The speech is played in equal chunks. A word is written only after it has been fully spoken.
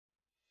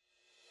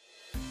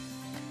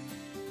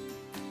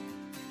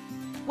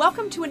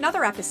Welcome to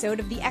another episode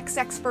of the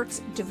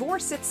Ex-Experts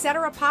Divorce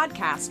Etc.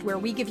 podcast, where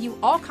we give you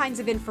all kinds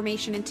of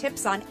information and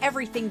tips on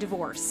everything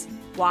divorce.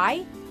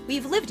 Why?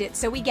 We've lived it,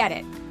 so we get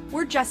it.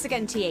 We're Jessica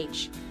and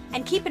TH.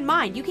 And keep in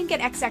mind, you can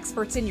get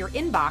Ex-Experts in your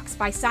inbox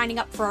by signing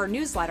up for our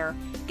newsletter,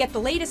 get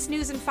the latest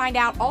news and find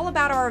out all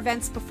about our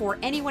events before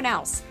anyone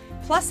else,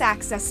 plus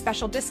access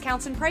special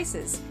discounts and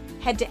prices.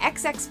 Head to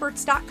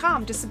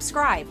xexperts.com to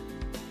subscribe.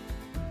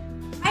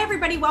 Hi,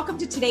 everybody. Welcome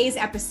to today's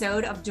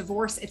episode of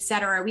Divorce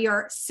Etc. We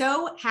are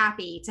so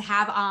happy to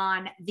have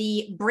on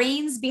the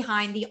brains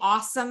behind the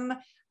awesome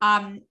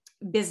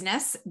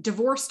business,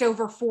 Divorced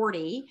Over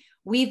 40.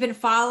 We've been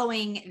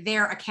following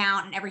their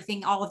account and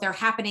everything, all of their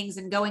happenings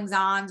and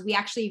goings-ons. We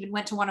actually even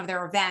went to one of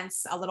their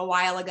events a little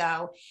while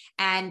ago,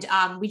 and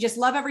we just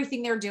love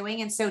everything they're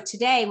doing. And so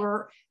today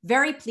we're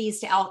very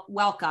pleased to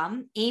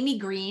welcome Amy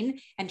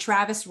Green and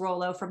Travis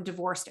Rollo from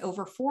Divorced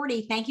Over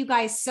 40. Thank you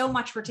guys so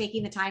much for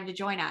taking the time to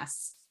join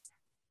us.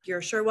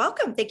 You're sure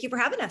welcome. Thank you for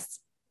having us.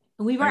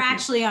 We were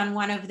actually on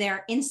one of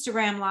their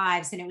Instagram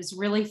lives, and it was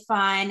really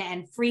fun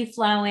and free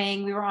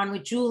flowing. We were on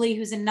with Julie,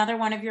 who's another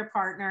one of your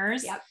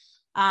partners. Yep.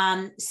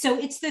 So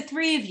it's the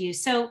three of you.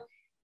 So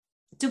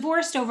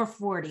Divorced Over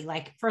 40,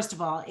 like, first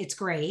of all, it's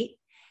great.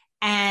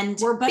 And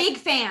we're big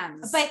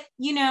fans, but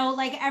you know,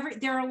 like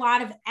there are a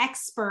lot of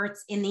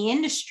experts in the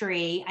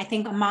industry. I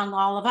think among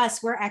all of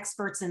us, we're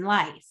experts in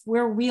life.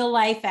 We're real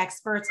life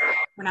experts.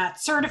 We're not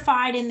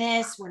certified in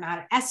this. We're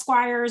not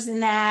Esquires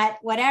in that,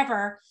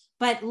 whatever.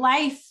 But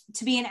life,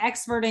 to be an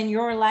expert in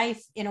your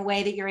life in a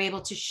way that you're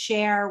able to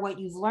share what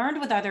you've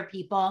learned with other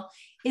people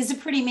is a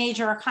pretty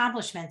major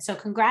accomplishment. So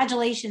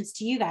congratulations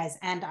to you guys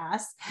and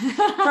us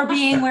for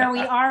being where we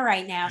are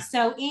right now.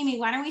 So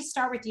Amy, why don't we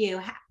start with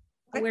you?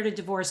 Where did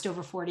Divorced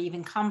Over 40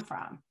 even come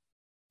from?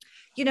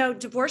 You know,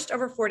 Divorced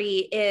Over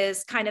 40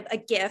 is kind of a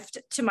gift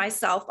to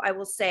myself, I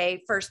will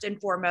say, first and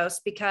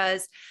foremost,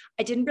 because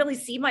I didn't really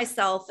see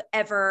myself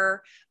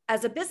ever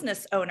as a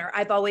business owner.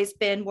 I've always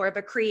been more of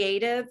a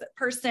creative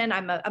person.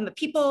 I'm a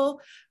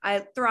people.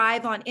 I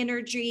thrive on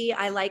energy.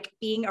 I like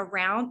being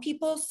around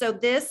people. So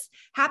this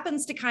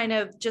happens to kind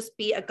of just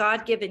be a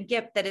God-given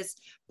gift that has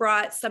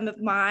brought some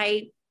of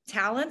my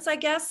talents, I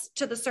guess,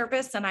 to the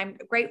surface. And I'm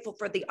grateful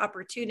for the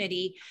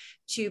opportunity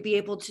to be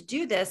able to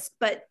do this.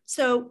 But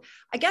so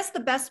I guess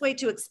the best way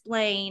to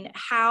explain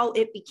how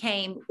it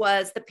became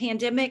was the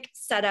pandemic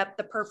set up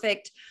the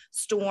perfect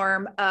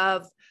storm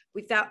of,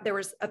 we found there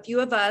was a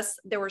few of us,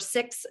 there were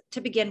six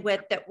to begin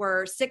with, that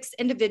were six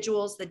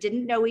individuals that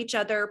didn't know each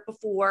other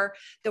before,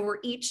 that were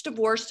each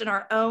divorced in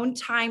our own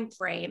time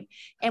frame.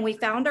 And we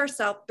found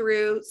ourselves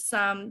through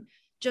some,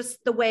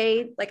 just the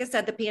way, like I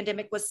said, the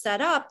pandemic was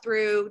set up,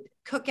 through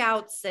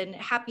cookouts and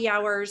happy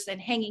hours and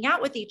hanging out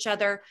with each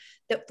other,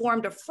 that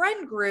formed a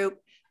friend group,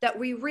 that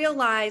we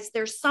realized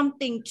there's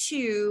something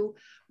to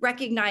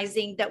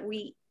recognizing that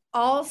we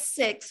all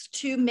six,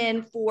 2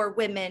 men, 4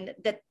 women,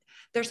 that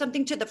there's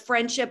something to the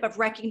friendship of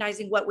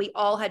recognizing what we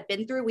all had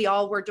been through. We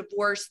all were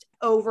divorced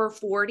over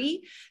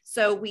 40.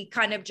 So we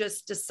kind of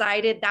just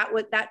decided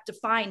that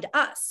defined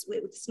us.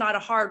 It's not a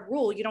hard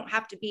rule. You don't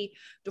have to be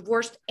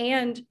divorced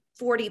and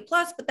 40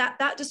 plus, but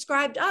that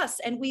described us.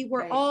 And we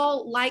were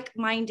all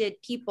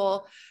like-minded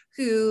people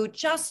who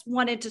just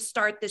wanted to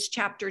start this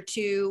chapter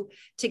 2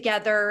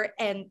 together,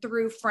 and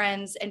through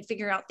friends, and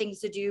figure out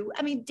things to do.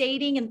 I mean,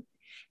 dating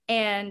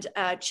and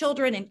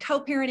children and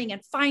co-parenting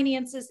and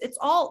finances, it's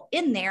all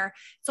in there.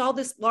 It's all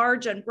this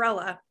large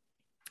umbrella.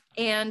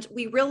 And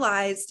we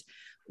realized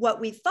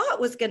what we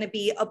thought was going to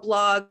be a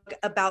blog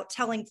about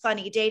telling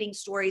funny dating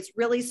stories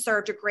really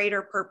served a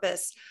greater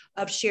purpose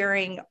of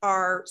sharing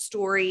our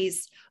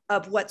stories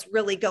of what's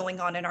really going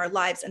on in our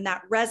lives. And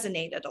that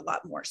resonated a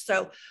lot more.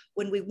 So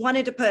when we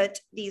wanted to put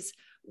these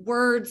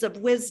words of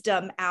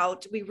wisdom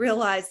out, we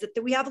realized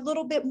that we have a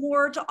little bit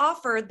more to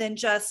offer than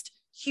just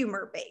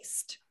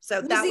humor-based.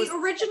 So that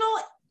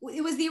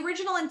was the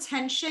original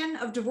intention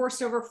of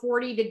Divorced Over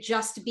 40 to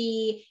just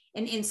be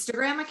an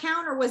Instagram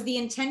account, or was the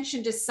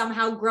intention to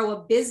somehow grow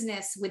a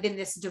business within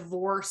this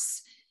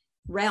divorce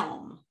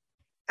realm?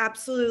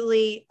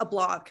 Absolutely a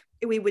blog.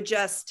 We would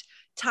just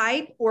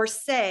type or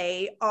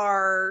say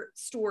our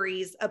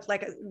stories of,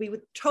 like, we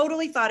would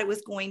totally thought it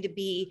was going to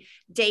be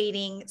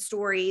dating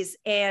stories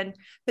and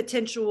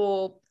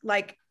potential,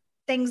 like,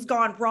 things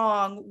gone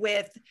wrong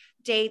with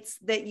dates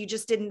that you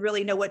just didn't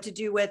really know what to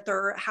do with,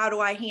 or how do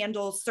I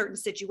handle certain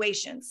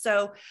situations.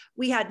 So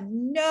we had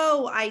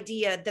no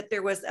idea that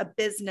there was a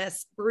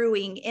business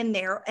brewing in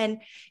there,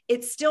 and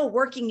it's still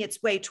working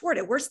its way toward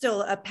it. We're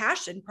still a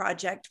passion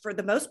project for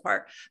the most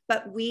part,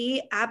 but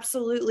we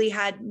absolutely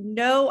had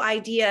no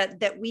idea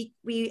that we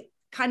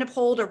kind of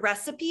hold a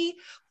recipe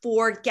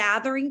for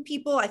gathering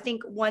people. I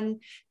think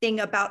one thing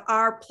about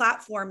our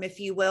platform,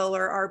 if you will,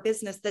 or our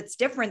business that's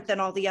different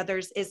than all the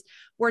others, is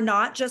we're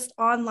not just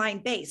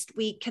online based.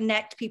 We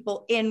connect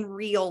people in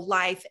real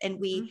life, and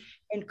we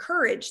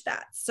encourage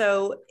that.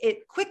 So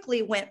it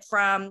quickly went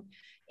from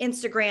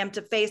Instagram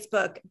to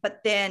Facebook,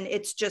 but then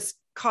it's just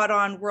caught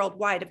on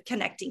worldwide of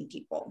connecting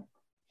people.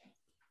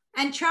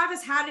 And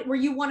Travis, were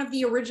you one of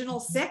the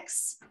original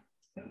 6?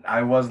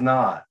 I was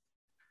not.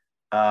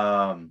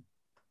 Amy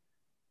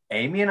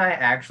and I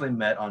actually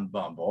met on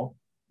Bumble.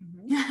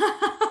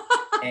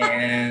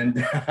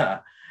 And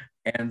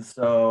and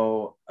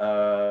so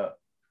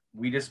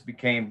we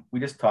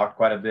just talked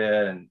quite a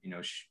bit, and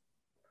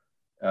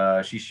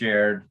she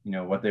shared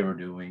what they were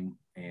doing,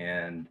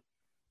 and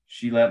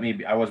she let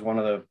me I was one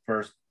of the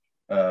first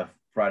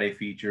Friday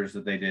features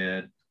that they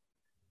did.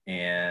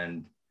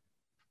 And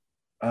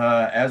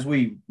as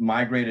we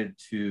migrated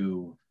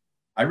to,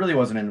 I really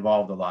wasn't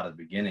involved a lot at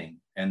the beginning,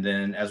 and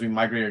then as we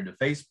migrated to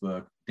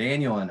Facebook,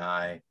 Daniel and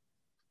I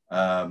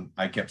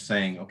kept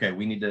saying, okay,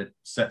 we need to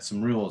set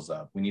some rules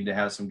up. We need to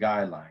have some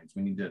guidelines.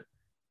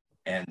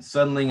 And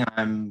suddenly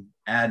I'm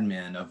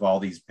admin of all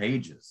these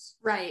pages.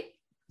 Right.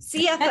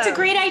 CFO. That's a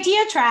great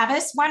idea,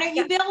 Travis. Why don't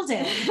you build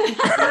it?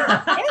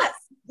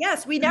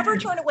 Yes, we never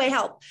turn away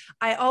help.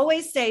 I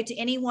always say to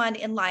anyone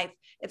in life,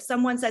 if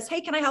someone says,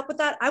 hey, can I help with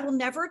that? I will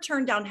never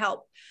turn down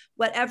help,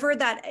 whatever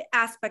that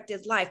aspect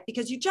is life,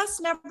 because you just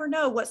never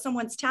know what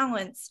someone's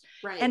talents.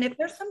 Right. And if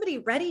there's somebody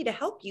ready to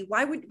help you,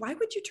 why would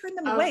you turn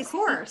them away? Of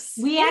course.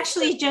 We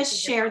actually just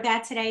shared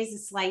that today as a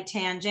slight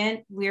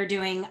tangent. We're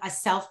doing a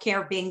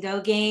self-care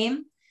bingo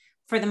game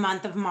for the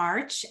month of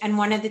March. And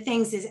one of the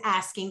things is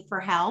asking for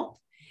help.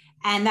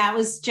 And that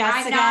was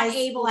Jessica's. I'm not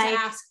able to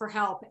ask for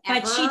help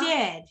ever, but she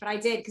did. But I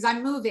did, because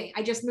I'm moving.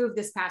 I just moved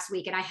this past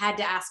week and I had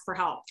to ask for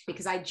help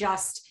because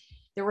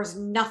there was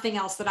nothing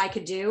else that I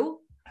could do.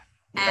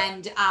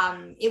 And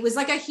it was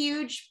like a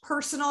huge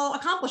personal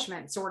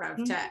accomplishment sort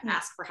of to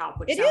ask for help.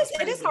 Which it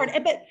is hard.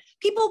 But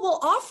people will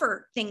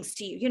offer things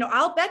to you.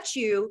 I'll bet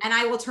you. And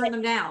I will turn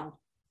them down.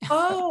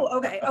 Oh,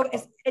 okay. Oh,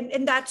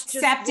 and that's just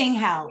accepting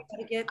help.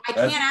 I can't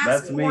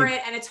ask for it,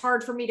 and it's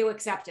hard for me to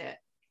accept it.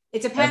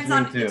 It depends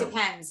it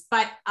depends.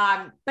 But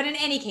in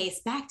any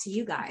case, back to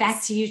you guys.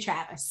 Back to you,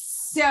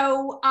 Travis.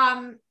 So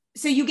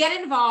you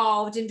get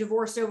involved in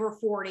Divorced Over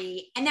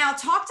 40. And now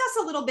talk to us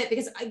a little bit,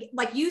 because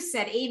like you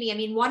said, Amy, I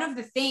mean, one of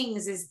the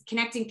things is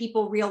connecting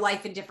people real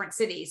life in different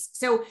cities.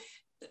 So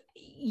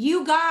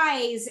you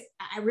guys,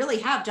 I really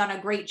have done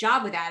a great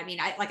job with that. I mean,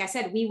 like I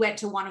said, we went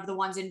to one of the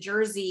ones in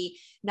Jersey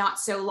not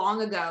so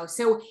long ago.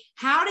 So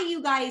how do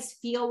you guys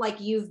feel like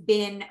you've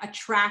been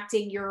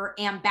attracting your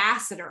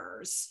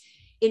ambassadors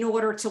in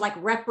order to like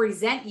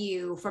represent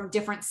you from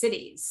different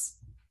cities?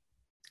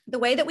 The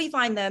way that we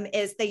find them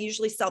is they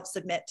usually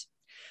self-submit.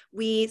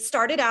 We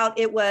started out,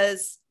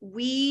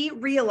 we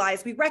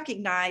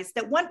recognize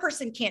that one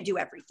person can't do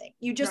everything.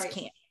 You just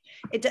can't.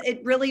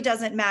 It really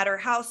doesn't matter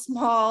how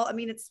small. I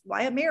mean, it's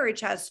why a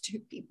marriage has two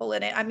people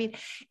in it. I mean,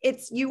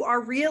 you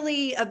are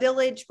really a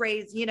village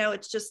raised,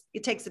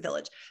 it takes a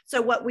village.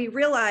 So what we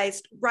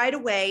realized right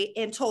away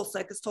in Tulsa,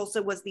 because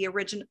Tulsa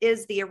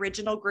is the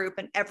original group,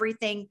 and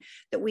everything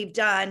that we've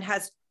done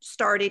has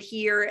started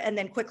here and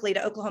then quickly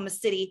to Oklahoma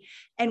City.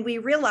 And we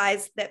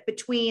realized that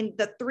between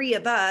the three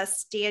of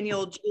us,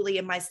 Daniel, Julie,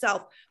 and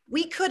myself,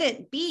 we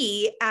couldn't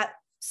be at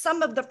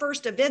some of the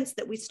first events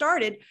that we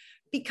started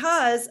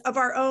because of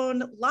our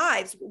own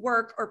lives,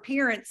 work, or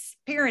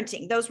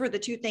parenting. Those were the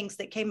two things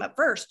that came up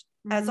first,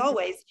 as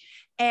always.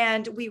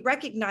 And we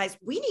recognized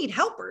we need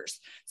helpers.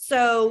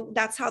 So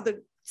that's how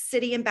the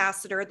city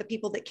ambassador, the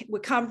people that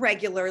would come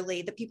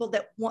regularly, the people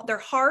that their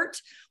heart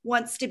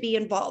wants to be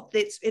involved.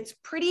 It's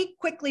pretty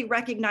quickly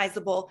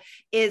recognizable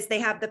is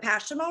they have the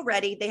passion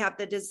already. They have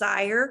the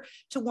desire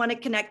to want to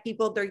connect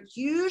people. They're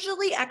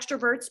usually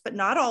extroverts, but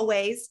not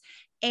always.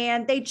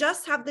 And they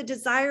just have the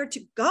desire to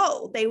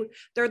go.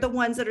 They're the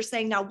ones that are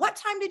saying, now, what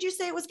time did you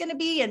say it was going to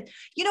be? And,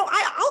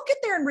 I'll get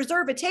there and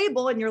reserve a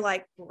table. And you're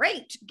like,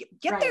 great,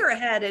 get there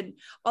ahead and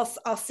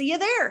I'll see you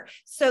there.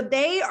 So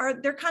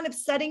they're kind of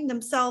setting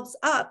themselves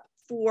up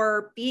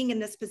for being in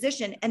this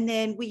position. And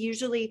then we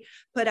usually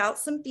put out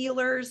some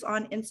feelers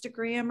on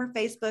Instagram or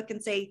Facebook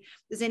and say,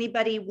 does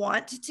anybody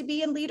want to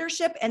be in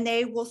leadership? And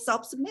they will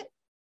self-submit.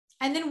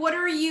 And then what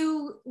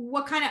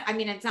kind of, I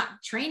mean, it's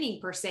not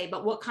training per se,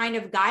 but what kind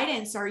of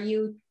guidance are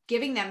you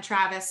giving them,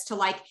 Travis, to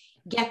like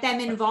get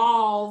them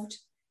involved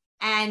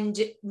and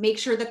make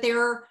sure that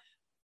they're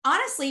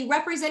honestly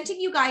representing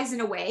you guys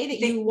in a way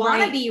that you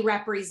want to be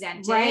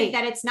represented,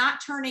 that it's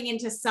not turning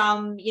into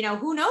some,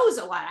 who knows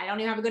a lot. I don't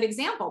even have a good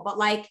example, but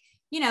like,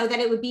 that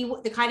it would be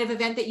the kind of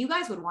event that you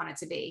guys would want it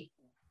to be.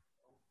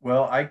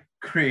 Well, I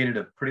created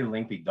a pretty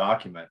lengthy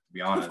document, to be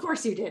honest. Of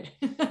course you did.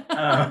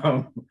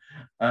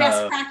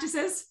 Best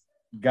practices?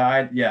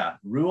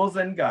 Rules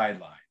and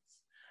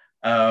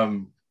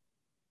guidelines.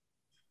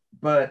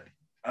 But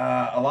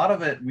a lot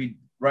of it,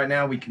 right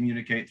now we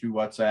communicate through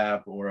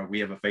WhatsApp, or we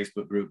have a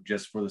Facebook group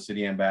just for the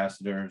city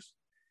ambassadors.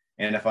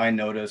 And if I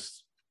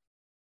notice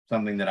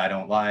something that I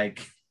don't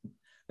like,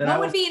 then what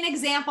would be an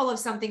example of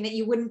something that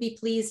you wouldn't be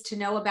pleased to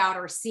know about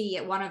or see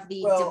at one of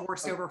the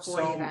Divorced Over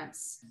 40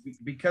 events?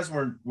 Because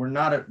we're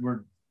not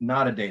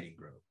a dating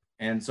group.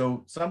 And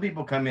so some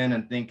people come in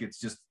and think it's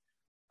just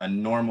a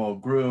normal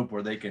group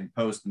where they can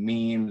post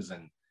memes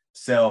and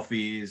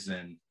selfies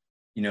and,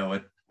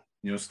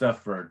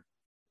 stuff for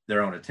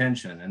their own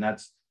attention. And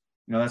that's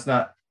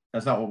not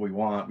what we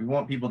want. We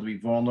want people to be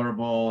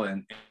vulnerable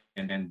and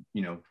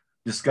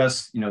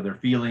discuss, their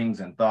feelings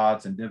and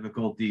thoughts and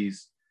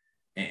difficulties,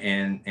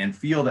 and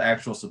feel the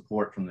actual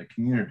support from the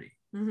community.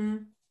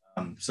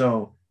 Mm-hmm.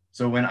 So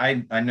when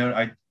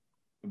I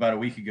about a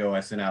week ago, I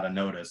sent out a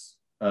notice.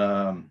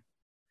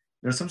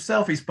 There's some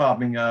selfies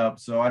popping up,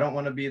 so I don't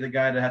want to be the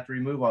guy to have to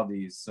remove all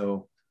these.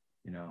 So,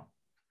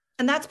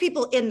 And that's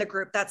people in the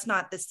group. That's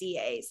not the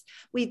CAs.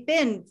 We've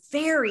been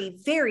very,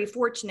 very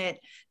fortunate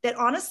that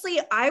honestly,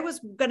 I was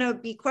going to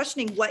be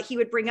questioning what he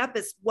would bring up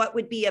as what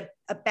would be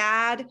a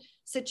bad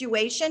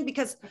situation,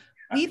 because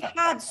we've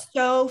had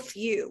so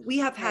few. We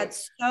have had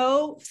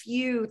so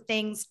few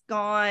things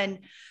gone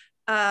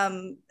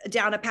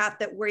down a path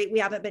that we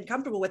haven't been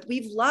comfortable with.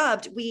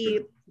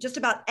 Just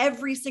about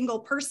every single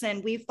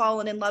person we've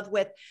fallen in love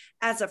with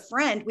as a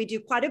friend. We do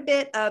quite a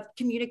bit of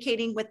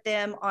communicating with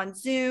them on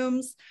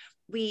Zooms.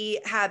 We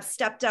have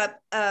stepped up.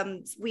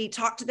 We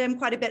talk to them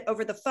quite a bit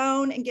over the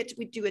phone and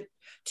we do a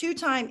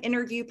 2-time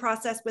interview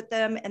process with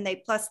them. And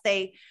they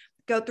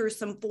go through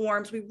some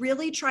forms. We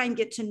really try and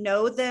get to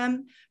know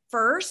them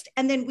first.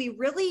 And then we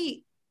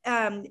really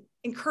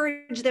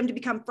encourage them to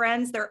become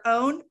friends, their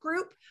own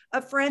group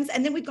of friends.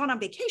 And then we've gone on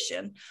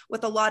vacation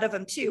with a lot of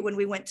them too, when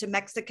we went to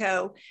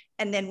Mexico,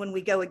 and then when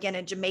we go again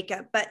in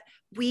Jamaica. But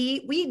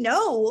we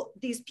know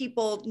these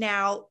people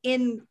now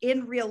in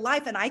real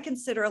life, and I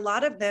consider a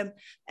lot of them,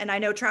 and I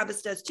know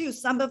Travis does too,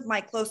 some of my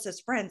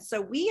closest friends.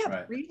 So we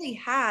have really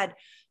had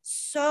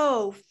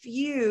so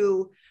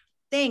few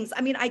things.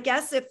 I mean, I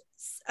guess if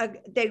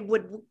they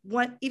would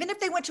want, even if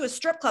they went to a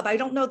strip club, I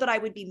don't know that I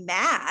would be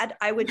mad.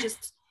 I would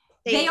just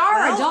they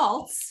are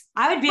adults.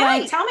 I would be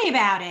like, tell me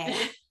about it.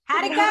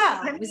 How'd it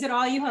go? Was it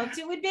all you hoped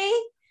it would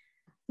be?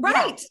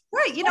 Right.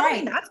 I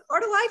mean, that's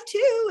part of life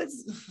too.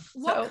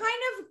 What kind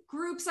of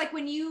groups, like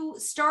when you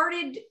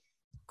started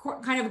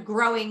kind of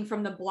growing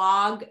from the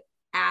blog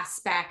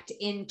aspect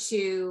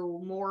into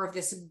more of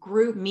this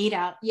group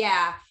meetup?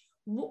 Yeah.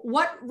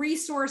 What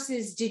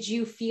resources did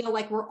you feel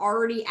like were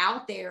already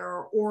out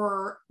there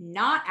or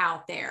not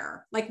out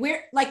there?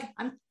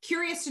 I'm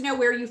curious to know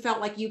where you felt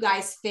like you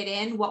guys fit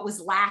in, what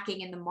was lacking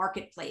in the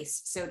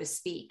marketplace, so to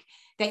speak,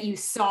 that you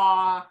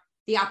saw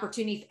the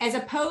opportunity, as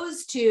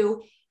opposed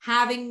to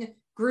having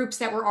groups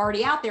that were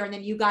already out there and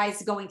then you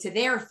guys going to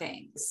their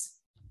things.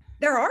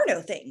 There are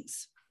no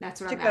things that's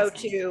what to go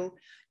to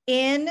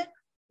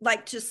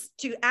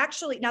to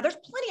actually, now there's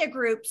plenty of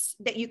groups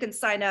that you can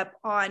sign up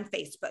on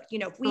Facebook.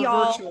 If we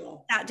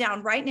all sat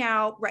down right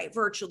now,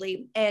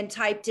 virtually, and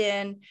typed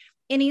in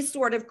any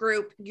sort of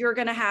group, you're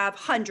going to have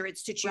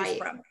hundreds to choose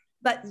from,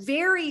 but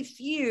very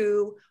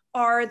few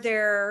are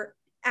there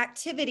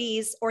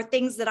activities or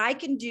things that I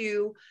can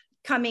do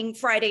coming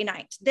Friday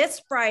night. This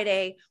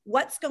Friday,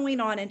 what's going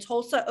on in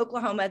Tulsa,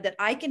 Oklahoma, that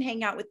I can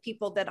hang out with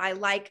people that I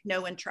like,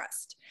 know, and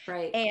trust.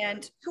 Right.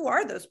 And who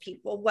are those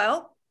people?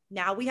 Well,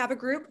 now we have a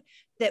group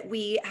that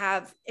we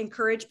have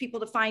encouraged people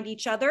to find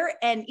each other.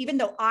 And even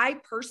though I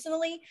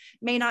personally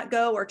may not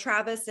go, or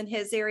Travis in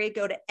his area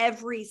go to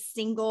every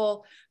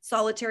single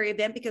solitary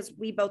event, because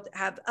we both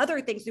have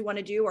other things we want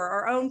to do, or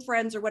our own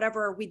friends or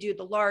whatever, we do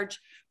the large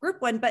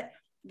group one, but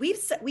we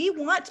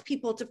want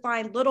people to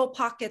find little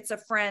pockets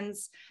of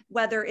friends,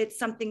 whether it's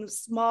something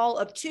small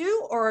of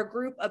 2 or a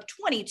group of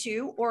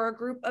 22 or a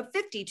group of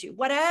 52,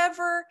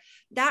 whatever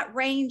that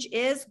range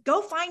is,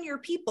 go find your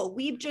people.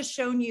 We've just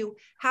shown you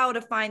how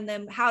to find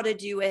them, how to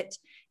do it,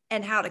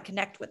 and how to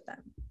connect with them.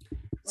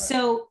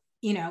 So,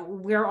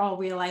 we're all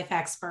real life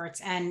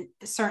experts, and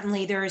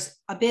certainly there's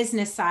a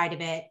business side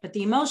of it, but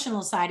the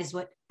emotional side is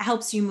what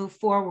helps you move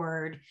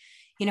forward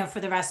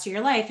for the rest of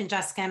your life. And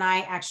Jessica and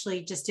I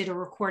actually just did a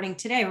recording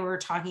today where we're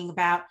talking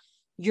about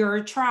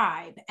your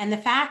tribe. And the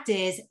fact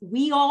is,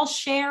 we all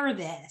share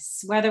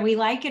this, whether we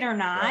like it or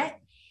not. Right.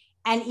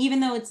 And even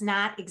though it's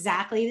not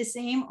exactly the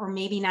same, or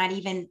maybe not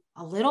even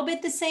a little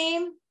bit the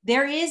same,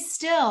 there is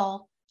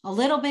still a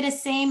little bit of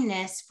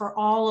sameness for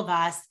all of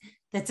us.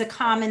 That's a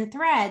common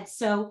thread.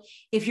 So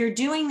if you're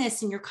doing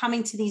this and you're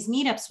coming to these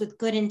meetups with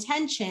good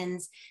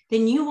intentions,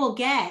 then you will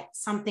get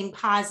something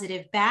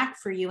positive back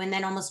for you, and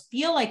then almost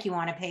feel like you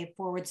want to pay it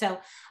forward. So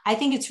I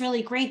think it's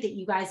really great that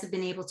you guys have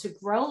been able to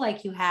grow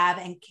like you have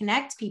and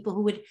connect people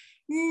who would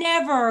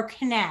never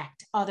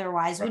connect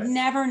otherwise, would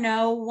never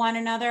know one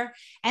another.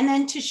 And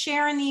then to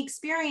share in the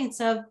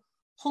experience of,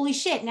 holy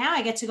shit, now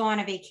I get to go on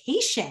a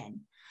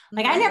vacation.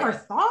 Like I never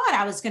thought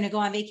I was going to go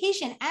on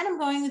vacation, and I'm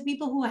going with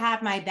people who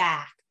have my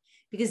back,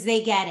 because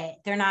they get it.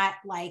 They're not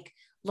like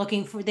they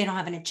don't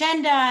have an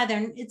agenda.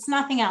 It's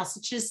nothing else.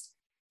 It's just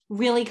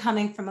really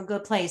coming from a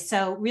good place.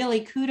 So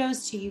really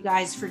kudos to you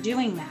guys for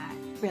doing that,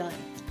 really.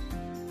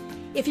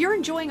 If you're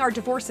enjoying our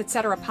Divorce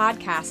Etc.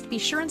 podcast, be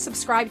sure and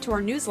subscribe to our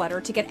newsletter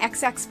to get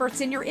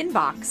Experts in your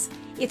inbox.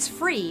 It's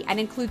free and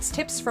includes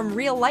tips from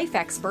real life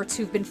experts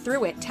who've been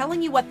through it,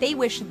 telling you what they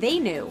wish they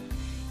knew.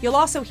 You'll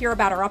also hear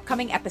about our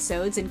upcoming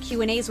episodes and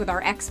Q&As with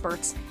our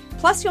experts.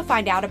 Plus, you'll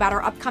find out about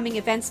our upcoming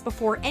events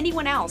before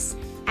anyone else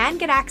and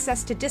get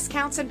access to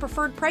discounts and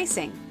preferred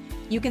pricing.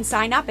 You can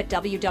sign up at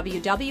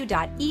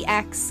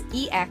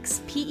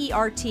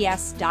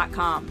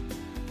www.experts.com.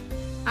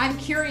 I'm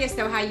curious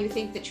though how you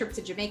think the trip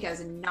to Jamaica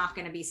is not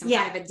going to be some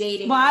kind of a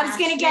dating. Well, I was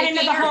going to get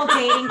into the whole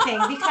dating thing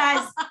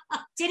because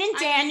didn't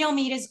Daniel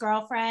meet his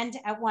girlfriend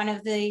at one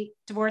of the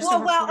divorce? I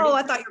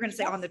thought you were going to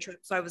say on the trip,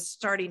 so I was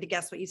starting to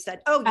guess what you said.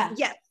 Oh,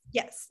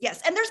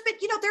 yes. And there's been,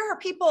 there are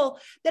people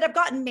that have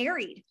gotten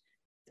married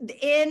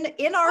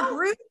in our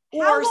group.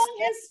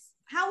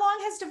 How long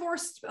has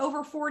Divorced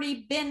Over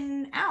 40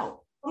 been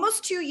out?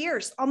 Almost 2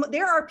 years.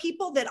 There are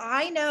people that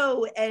I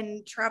know,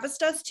 and Travis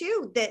does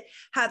too, that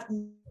have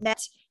met.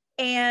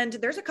 And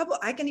there's a couple,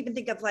 I can even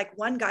think of like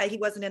one guy, he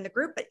wasn't in the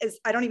group, but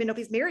I don't even know if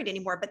he's married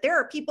anymore, but there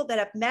are people that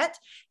have met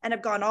and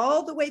have gone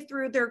all the way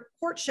through their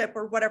courtship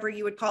or whatever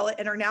you would call it,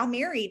 and are now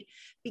married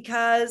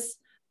because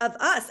of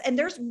us. And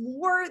there's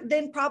more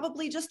than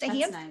probably just a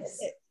handful.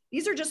 Nice.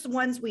 These are just the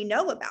ones we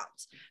know about,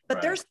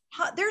 but right.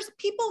 there's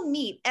people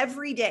meet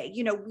every day.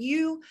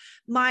 You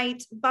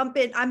might bump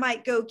in, I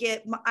might go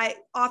I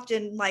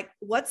often like,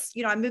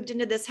 I moved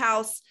into this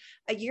house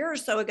a year or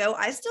so ago.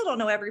 I still don't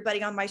know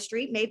everybody on my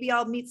street. Maybe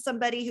I'll meet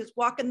somebody who's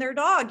walking their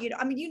dog. You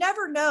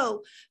never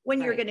know when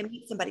right. you're going to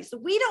meet somebody. So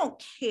we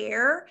don't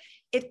care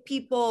if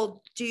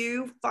people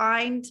do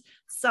find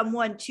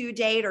someone to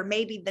date or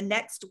maybe the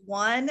next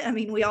one.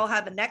 We all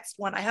have a next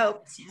one, I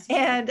hope.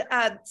 And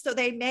so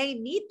they may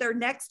meet their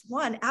next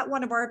one at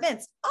one of our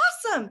events.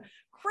 Awesome.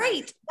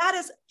 Great. That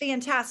is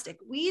fantastic.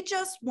 We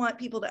just want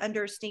people to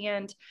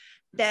understand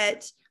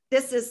that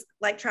this is,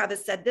 like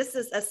Travis said, this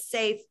is a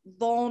safe,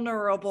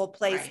 vulnerable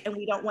place. Right. And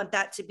we don't want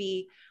that to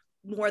be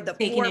more the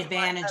taken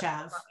advantage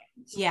of.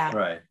 Yeah.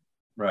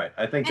 Right.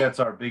 I think that's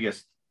our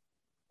biggest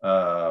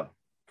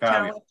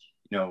caveat.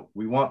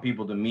 We want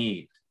people to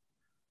meet,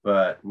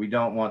 but we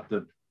don't want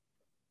the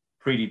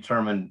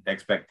predetermined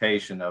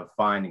expectation of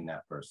finding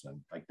that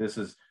person. Like, this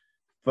is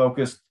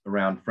focused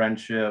around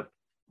friendship,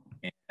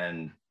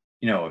 and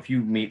if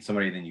you meet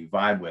somebody then you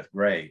vibe with,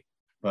 great,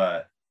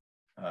 but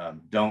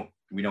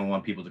we don't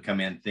want people to come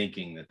in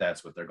thinking that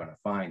that's what they're going to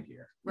find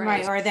here,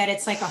 right? Or that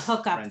it's like a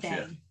hookup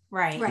thing,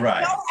 right?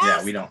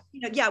 Yeah, we don't.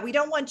 We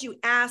don't want you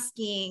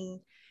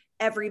asking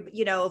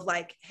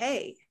like,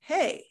 hey,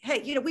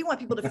 we want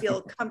people to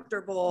feel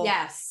comfortable.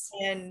 Yes.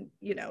 And,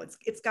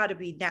 it's got to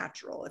be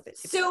natural.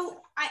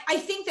 I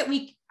think that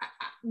we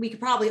could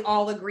probably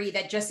all agree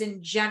that just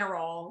in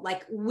general,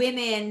 like,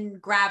 women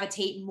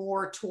gravitate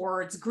more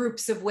towards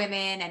groups of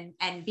women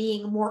and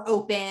being more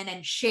open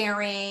and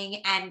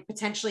sharing and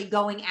potentially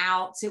going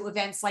out to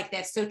events like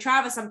this. So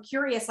Travis, I'm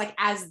curious, like,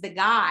 as the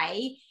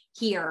guy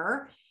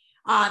here,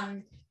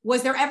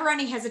 was there ever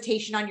any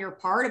hesitation on your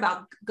part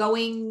about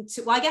going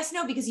to, well, I guess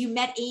no, because you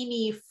met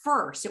Amy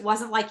first. It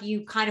wasn't like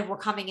you kind of were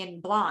coming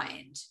in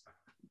blind.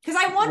 Because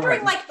I'm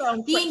wondering, like,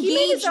 the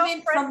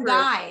engagement from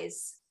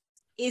guys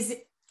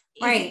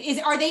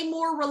are they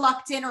more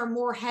reluctant or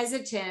more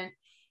hesitant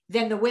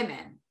than the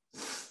women?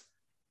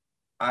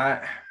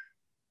 I'm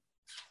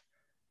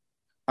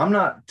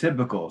not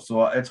typical,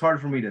 so it's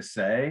hard for me to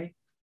say.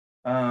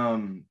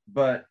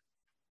 But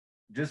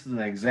just as an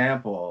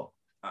example,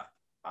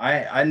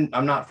 I'm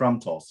not from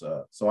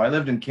Tulsa, so I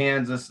lived in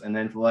Kansas, and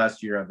then for the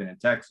last year I've been in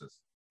Texas.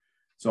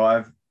 So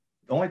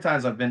the only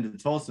times I've been to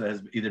Tulsa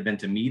has either been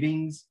to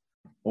meetings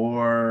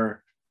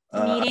or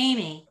meet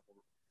Amy.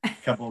 A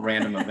couple of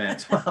random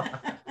events.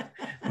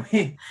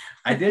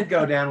 I did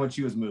go down when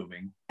she was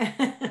moving,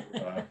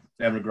 having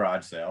a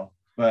garage sale,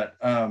 but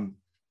we're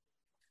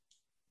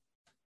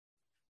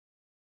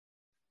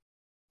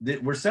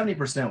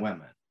 70%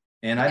 women.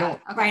 And I don't.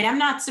 Right. I'm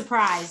not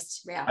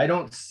surprised. Yeah. I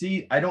don't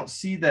see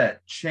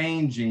that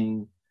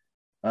changing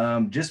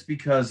just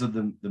because of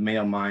the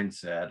male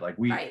mindset. Like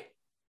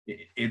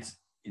it's,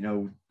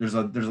 there's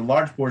a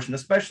large portion,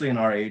 especially in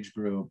our age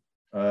group.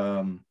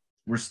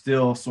 We're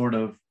still sort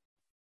of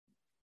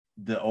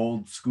the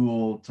old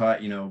school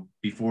type,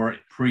 before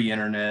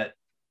pre-internet,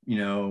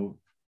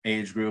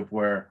 age group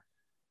where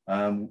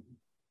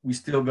we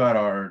still got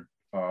our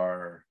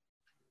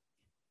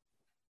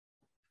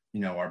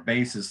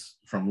basis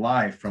from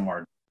life, from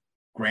our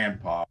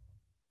grandpa,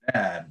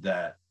 dad,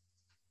 that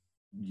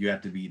you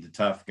have to be the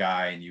tough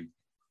guy and you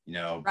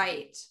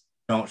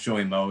don't show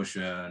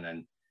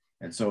emotion.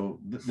 And so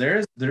there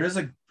is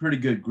a pretty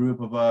good group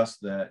of us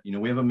that,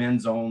 we have a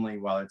men's only,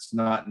 while it's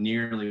not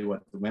nearly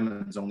what the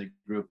women's only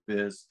group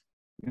is.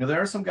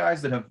 There are some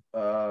guys that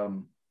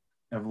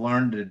have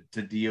learned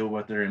to deal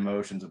with their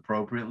emotions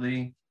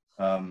appropriately.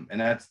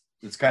 And that's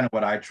kind of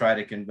what I try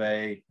to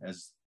convey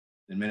as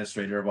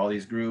administrator of all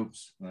these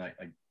groups. And I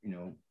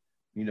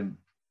need to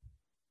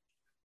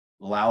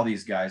allow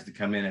these guys to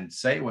come in and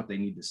say what they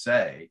need to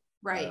say.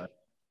 Right. A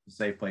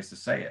safe place to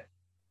say it.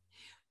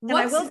 And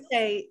I will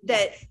say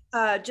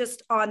that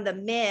just on the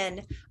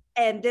men,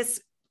 and this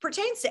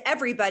pertains to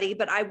everybody,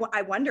 but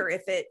I wonder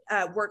if it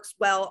works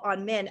well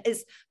on men,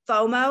 is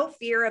FOMO,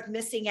 fear of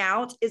missing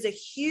out, is a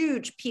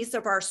huge piece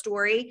of our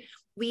story.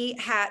 We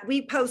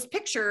post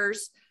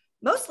pictures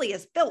mostly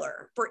as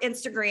filler for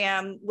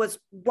Instagram was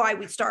why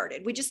we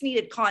started. We just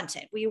needed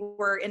content. We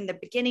were in the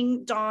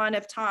beginning dawn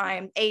of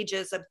time,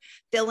 ages of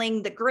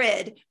filling the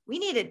grid. We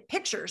needed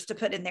pictures to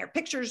put in there.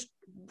 Pictures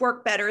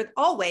work better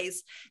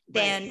always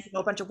than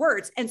a bunch of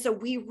words. And so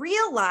we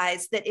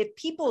realized that if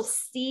people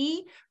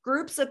see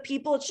groups of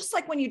people, it's just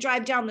like when you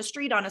drive down the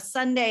street on a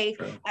Sunday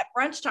at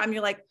brunch time,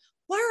 you're like,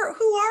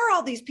 who are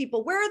all these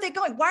people? Where are they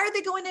going? Why are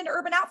they going into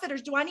Urban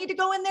Outfitters? Do I need to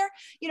go in there?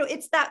 You know,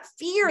 it's that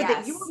fear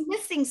that you're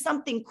missing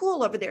something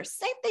cool over there.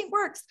 Same thing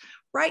works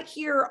right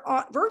here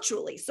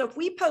virtually. So if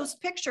we post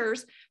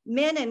pictures,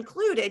 men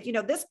included, you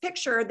know, this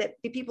picture that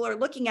the people are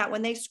looking at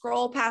when they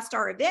scroll past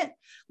our event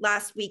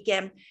last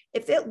weekend,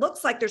 if it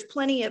looks like there's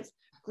plenty of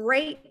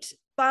great,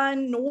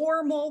 fun,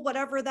 normal,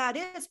 whatever that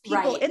is,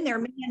 people in there,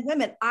 men and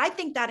women, I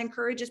think that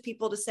encourages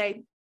people to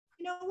say,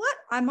 you know what,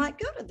 I might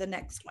go to the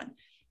next one.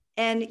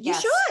 And you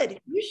should,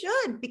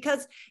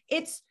 because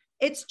it's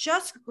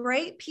just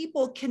great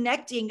people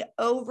connecting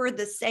over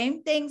the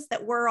same things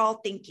that we're all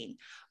thinking.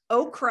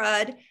 Oh,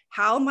 crud.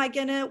 How am I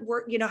going to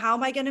work? You know, how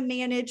am I going to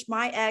manage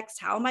my ex?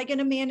 How am I going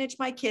to manage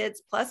my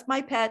kids, plus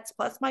my pets,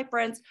 plus my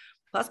friends,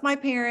 plus my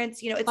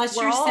parents? You know, it's plus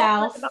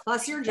yourself,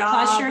 plus your job,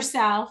 plus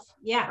yourself.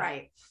 Yeah.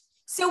 Right.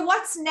 So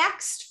what's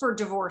next for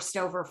Divorced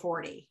Over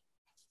 40?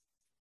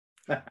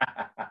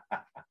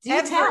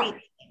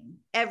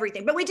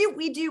 Everything. But we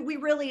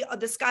really,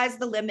 the sky's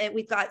the limit.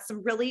 We've got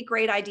some really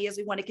great ideas.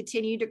 We want to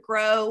continue to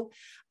grow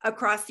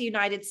across the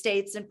United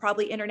States and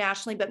probably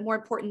internationally, but more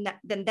important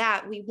than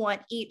that, we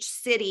want each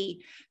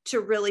city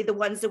to really, the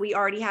ones that we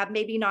already have,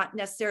 maybe not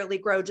necessarily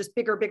grow just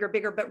bigger,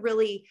 but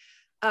really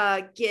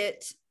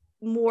get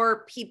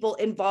more people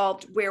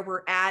involved where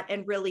we're at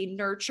and really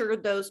nurture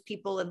those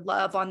people and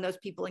love on those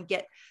people and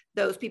get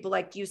those people,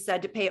 like you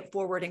said, to pay it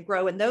forward and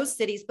grow in those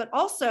cities. But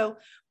also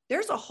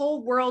there's a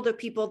whole world of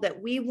people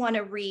that we want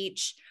to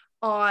reach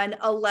on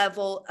a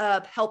level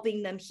of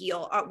helping them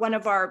heal. One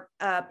of our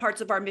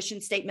parts of our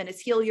mission statement is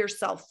heal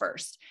yourself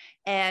first,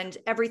 and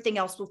everything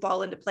else will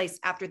fall into place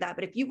after that.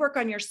 But if you work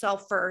on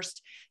yourself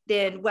first,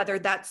 then whether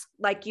that's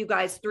like you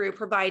guys through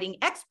providing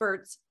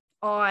experts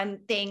on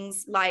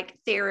things like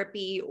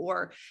therapy,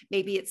 or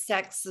maybe it's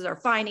sex or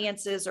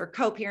finances or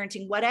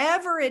co-parenting,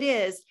 whatever it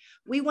is,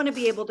 we want to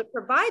be able to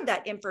provide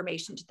that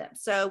information to them.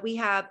 So we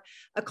have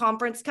a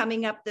conference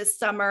coming up this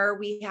summer.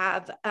 We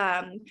have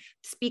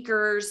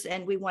speakers,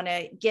 and we want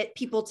to get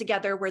people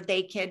together where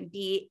they can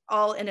be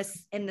all in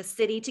the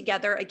city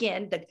together.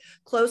 Again, the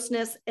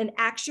closeness and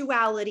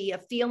actuality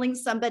of feeling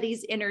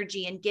somebody's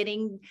energy and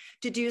getting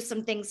to do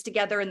some things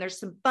together. And there's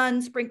some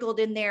fun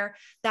sprinkled in there.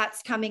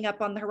 That's coming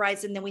up on the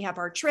horizon. Then we have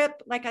our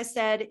trip, like I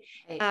said,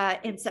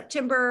 in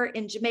September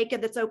in Jamaica,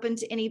 that's open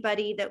to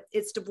anybody that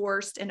is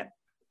divorced and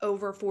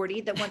over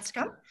 40 that wants to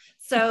come.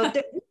 So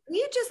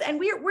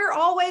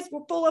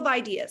we're full of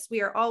ideas.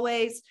 We are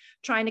always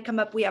trying to come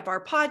up. We have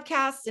our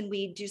podcasts and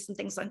we do some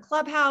things on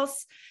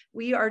Clubhouse.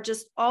 We are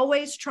just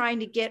always trying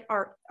to get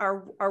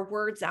our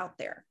words out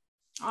there.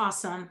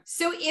 Awesome.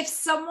 So if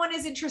someone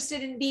is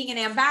interested in being an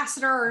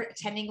ambassador or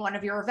attending one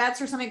of your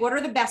events or something, what are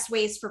the best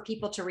ways for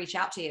people to reach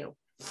out to you?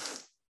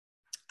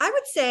 I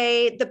would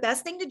say the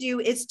best thing to do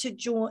is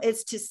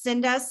to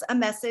send us a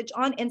message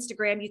on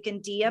Instagram. You can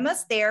DM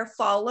us there,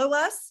 follow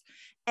us,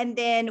 and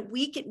then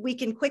we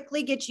can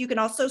quickly get you. You can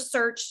also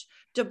search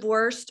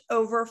Divorced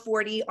Over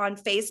 40 on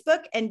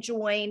Facebook and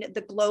join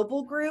the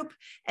global group.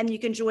 And you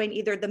can join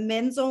either the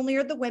men's only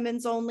or the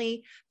women's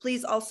only.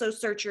 Please also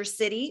search your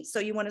city. So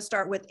you want to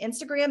start with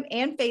Instagram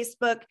and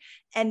Facebook,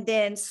 and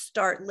then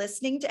start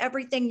listening to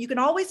everything. You can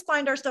always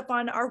find our stuff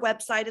on our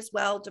website as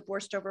well.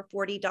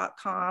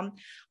 divorcedover40.com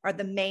are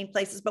the main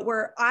places. But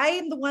I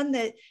am the one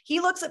that he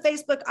looks at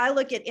Facebook, I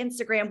look at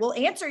Instagram. We'll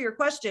answer your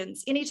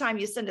questions anytime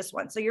you send us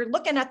one. So you're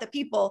looking at the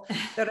people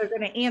that are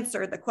going to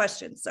answer the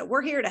questions. So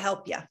we're here to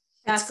help you.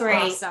 That's great.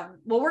 Awesome.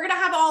 Well, we're going to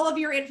have all of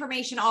your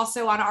information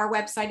also on our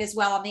website as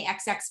well, on the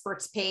X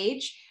Experts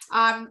page.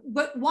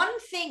 But one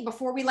thing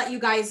before we let you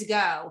guys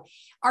go,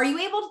 are you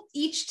able to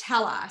each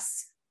tell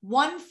us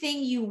one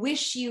thing you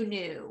wish you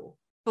knew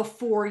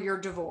before your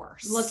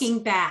divorce?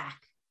 Looking back.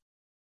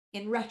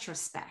 In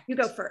retrospect. You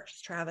go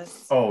first,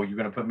 Travis. Oh, you're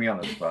going to put me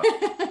on the spot.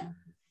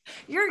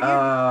 you're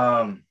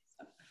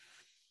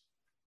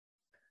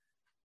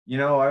You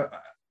know,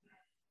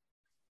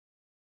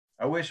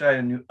 I wish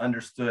I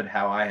understood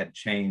how I had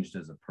changed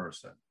as a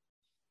person.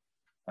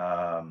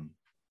 I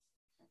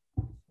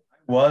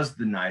was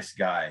the nice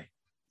guy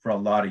for a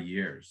lot of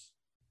years,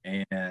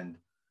 and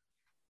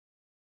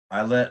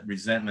I let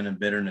resentment and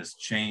bitterness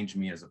change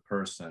me as a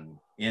person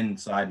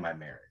inside my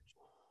marriage.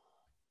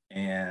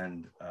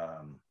 And,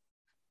 you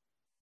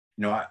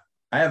know,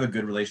 I have a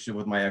good relationship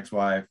with my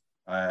ex-wife.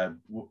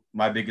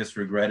 My biggest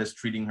regret is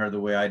treating her the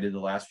way I did the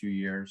last few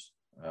years.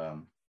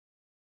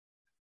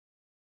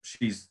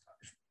 She's,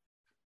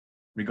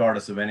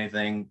 regardless of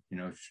anything, you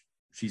know,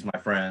 she's my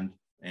friend,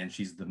 and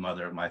she's the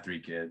mother of my 3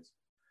 kids.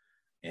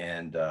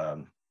 And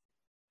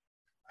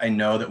I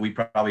know that we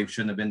probably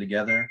shouldn't have been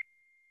together,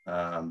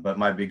 but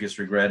my biggest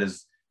regret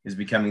is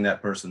becoming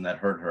that person that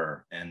hurt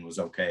her and was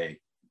okay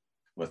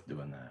with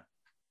doing that.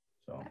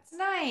 So That's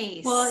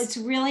nice. Well, it's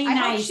really I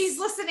nice. hope she's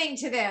listening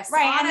to this.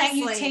 Right.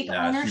 Honestly. And that you take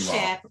Yeah, she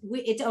ownership.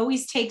 It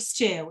always takes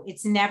two.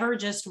 It's never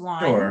just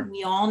one. Sure.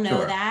 We all know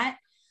Sure. that.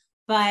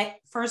 But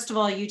first of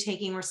all, you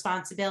taking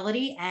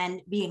responsibility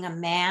and being a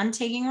man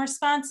taking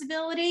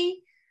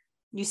responsibility,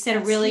 you set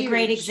That's a really huge.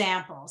 great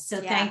example.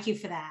 So Yeah. thank you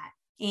for that.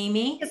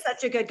 Amy? He's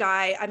such a good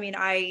guy. I mean,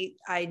 I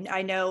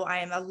know I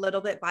am a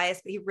little bit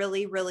biased, but he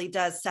really, really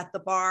does set the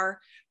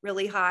bar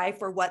really high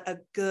for what a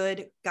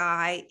good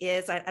guy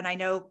is. And I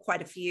know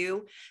quite a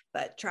few,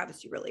 but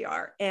Travis, you really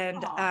are.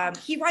 And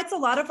he writes a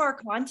lot of our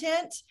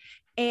content,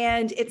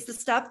 and it's the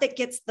stuff that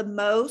gets the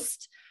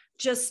most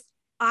just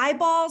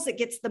eyeballs. It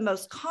gets the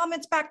most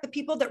comments back, the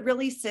people that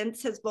really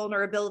sense his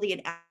vulnerability.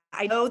 And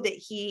I know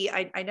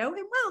that I know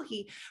him well.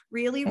 He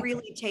really,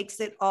 really takes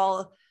it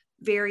all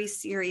very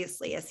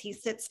seriously as he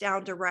sits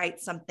down to write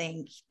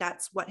something.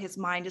 That's what his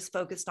mind is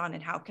focused on.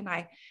 And how can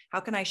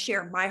I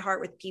share my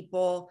heart with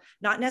people,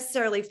 not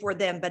necessarily for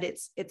them, but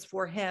it's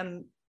for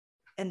him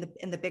in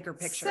the bigger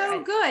picture.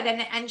 So good.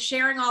 And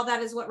sharing all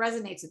that is what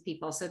resonates with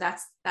people. So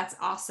that's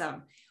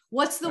awesome.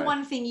 What's the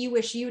one thing you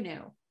wish you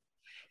knew?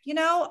 You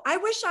know, I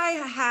wish I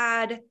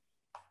had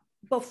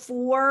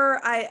before.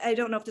 I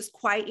don't know if this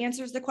quite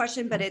answers the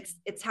question, but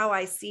it's how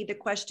I see the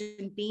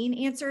question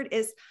being answered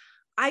is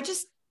I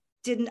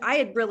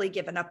had really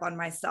given up on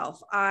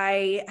myself.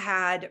 I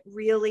had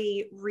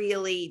really,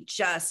 really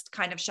just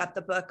kind of shut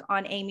the book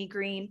on Amy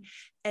Green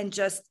and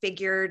just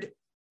figured,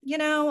 you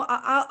know,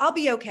 I'll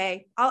be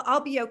okay.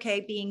 I'll be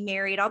okay being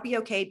married. I'll be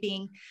okay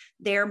being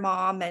their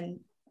mom.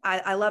 And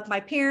I love my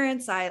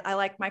parents. I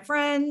like my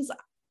friends.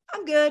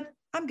 I'm good.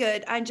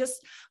 I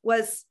just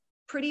was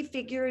pretty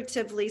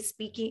figuratively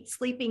speaking,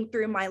 sleeping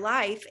through my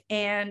life.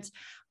 And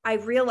I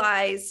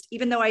realized,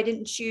 even though I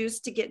didn't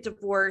choose to get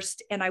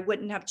divorced and I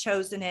wouldn't have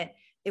chosen it,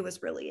 it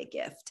was really a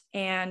gift,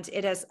 and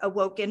it has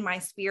awoken my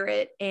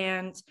spirit.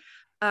 And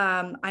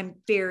I'm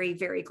very,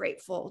 very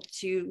grateful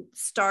to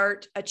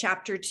start a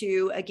chapter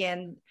 2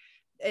 again.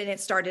 And it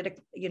started,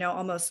 you know,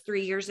 almost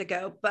 3 years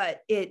ago, but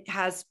it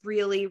has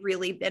really,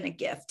 really been a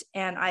gift.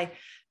 And I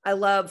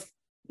love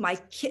my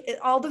kid,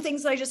 all the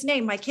things that I just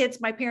named, my kids,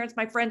 my parents,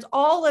 my friends,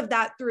 all of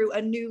that through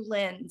a new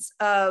lens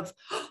of,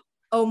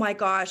 oh my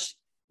gosh,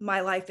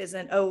 my life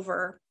isn't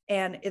over.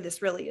 And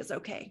this really is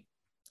okay.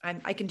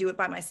 I can do it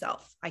by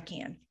myself. I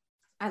can.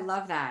 I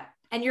love that.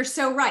 And you're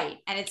so right.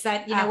 And it's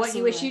that, you know, what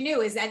you wish you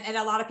knew is, and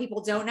a lot of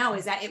people don't know,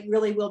 is that it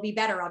really will be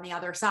better on the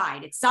other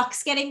side. It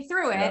sucks getting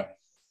through it,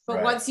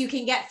 but once you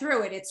can get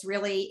through it, it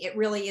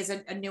really is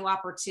a new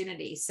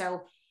opportunity.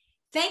 So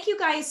thank you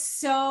guys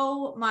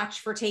so much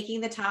for taking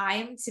the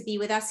time to be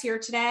with us here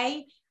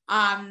today.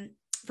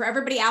 For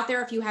everybody out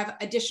there, if you have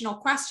additional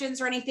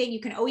questions or anything, you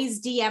can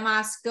always DM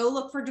us. Go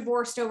look for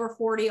Divorced Over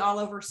 40 all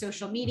over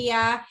social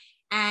media,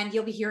 and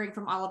you'll be hearing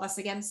from all of us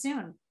again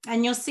soon.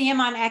 And you'll see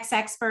them on X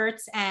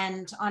Experts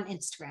and on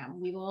Instagram.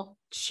 We will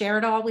share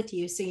it all with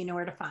you so you know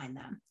where to find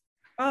them.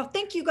 Oh,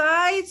 thank you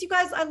guys. You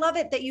guys, I love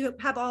it that you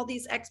have all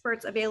these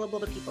experts available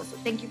to people. So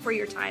thank you for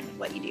your time and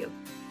what you do.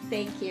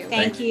 Thank you.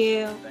 Thank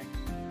you.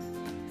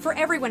 For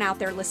everyone out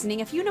there listening,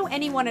 if you know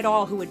anyone at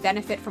all who would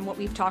benefit from what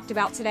we've talked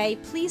about today,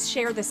 please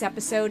share this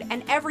episode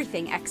and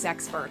everything X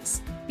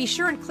Experts. Be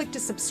sure and click to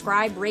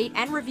subscribe, rate,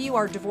 and review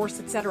our Divorce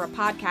Etc.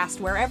 podcast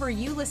wherever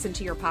you listen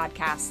to your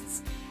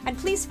podcasts. And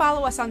please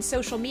follow us on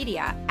social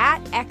media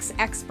at X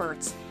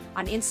Experts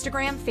on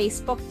Instagram,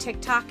 Facebook,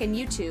 TikTok, and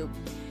YouTube.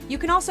 You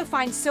can also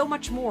find so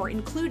much more,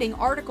 including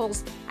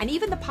articles and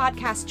even the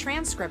podcast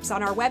transcripts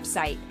on our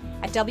website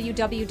at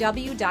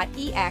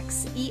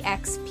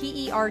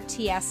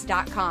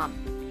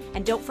www.exexperts.com.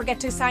 And don't forget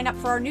to sign up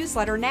for our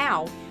newsletter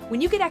now.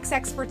 When you get X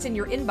Experts in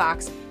your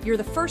inbox, you're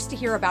the first to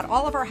hear about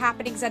all of our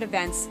happenings at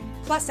events,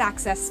 plus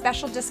access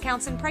special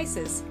discounts and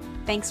prices.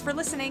 Thanks for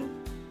listening.